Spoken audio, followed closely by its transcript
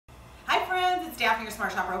it's Daphne, your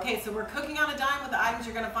Smart Shopper. Okay, so we're cooking on a dime with the items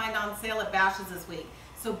you're going to find on sale at Bashas this week.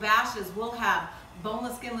 So Bashas will have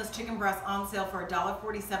boneless, skinless chicken breasts on sale for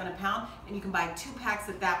 $1.47 a pound, and you can buy 2 packs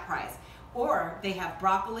at that price. Or they have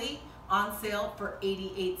broccoli on sale for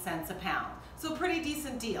 88 cents a pound. So pretty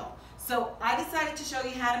decent deal. So I decided to show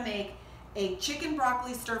you how to make a chicken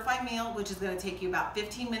broccoli stir-fry meal, which is going to take you about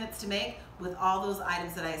 15 minutes to make with all those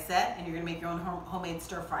items that I said, and you're going to make your own homemade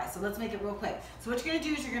stir-fry. So let's make it real quick. So what you're going to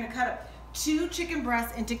do is you're going to cut up 2 chicken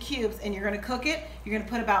breasts into cubes, and you're going to cook it. You're going to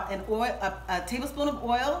put about a tablespoon of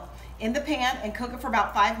oil in the pan and cook it for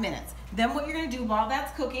about 5 minutes. Then what you're going to do while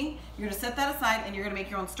that's cooking, you're going to set that aside and you're going to make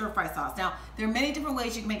your own stir-fry sauce. Now, there are many different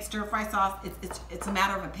ways you can make stir-fry sauce. It's a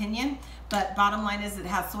matter of opinion, but bottom line is it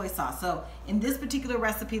has soy sauce. So in this particular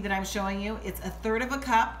recipe that I'm showing you, it's 1/3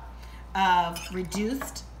 cup of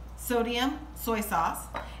reduced sodium soy sauce,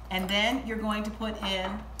 and then you're going to put in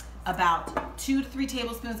about 2 to 3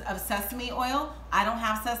 tablespoons of sesame oil. I don't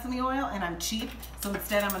have sesame oil and I'm cheap, so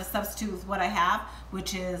instead I'm going to substitute with what I have,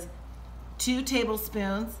 which is 2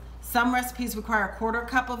 tablespoons. Some recipes require 1/4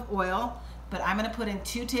 cup of oil, but I'm going to put in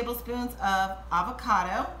 2 tablespoons of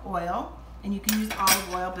avocado oil, and you can use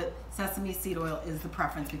olive oil, but sesame seed oil is the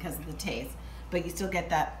preference because of the taste, but you still get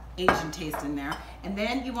that Asian taste in there. And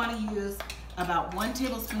then you want to use about 1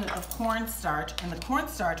 tablespoon of cornstarch, and the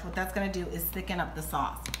cornstarch, what that's going to do is thicken up the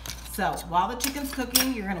sauce. So while the chicken's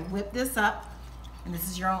cooking, you're going to whip this up, and this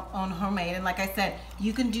is your own homemade, and like I said,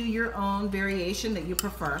 you can do your own variation that you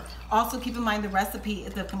prefer. Also keep in mind the recipe,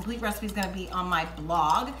 the complete recipe is going to be on my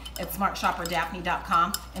blog at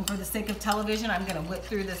smartshopperdaphne.com, and for the sake of television, I'm going to whip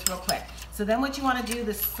through this real quick. So then what you want to do,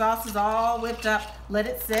 the sauce is all whipped up, let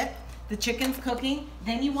it sit. The chicken's cooking.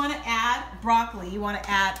 Then you want to add broccoli. You want to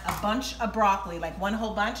add a bunch of broccoli, like 1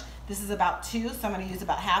 whole bunch. This is about 2, so I'm going to use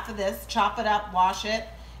about half of this. Chop it up, wash it,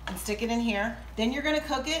 and stick it in here. Then you're going to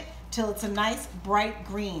cook it till it's a nice bright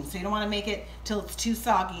green. So you don't want to make it till it's too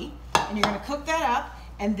soggy. And you're going to cook that up,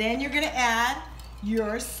 and then you're going to add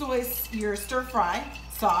your stir-fry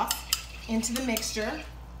sauce into the mixture.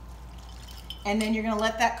 And then you're going to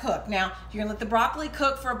let that cook. Now, you're going to let the broccoli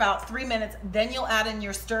cook for about 3 minutes, then you'll add in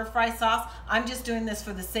your stir-fry sauce. I'm just doing this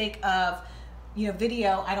for the sake of,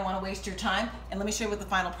 video. I don't want to waste your time. And let me show you what the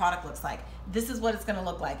final product looks like. This is what it's going to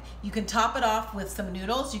look like. You can top it off with some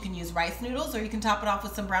noodles. You can use rice noodles, or you can top it off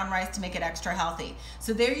with some brown rice to make it extra healthy.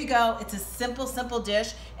 So there you go. It's a simple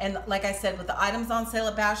dish. And like I said, with the items on sale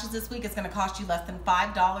at Bashas this week, it's going to cost you less than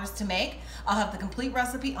 $5 to make. I'll have the complete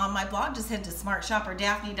recipe on my blog. Just head to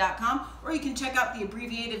smartshopperdaphne.com, or you can check out the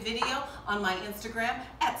abbreviated video on my Instagram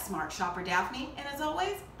at smartshopperdaphne. And as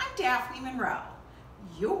always, I'm Daphne Monroe,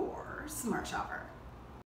 your Smart Shopper.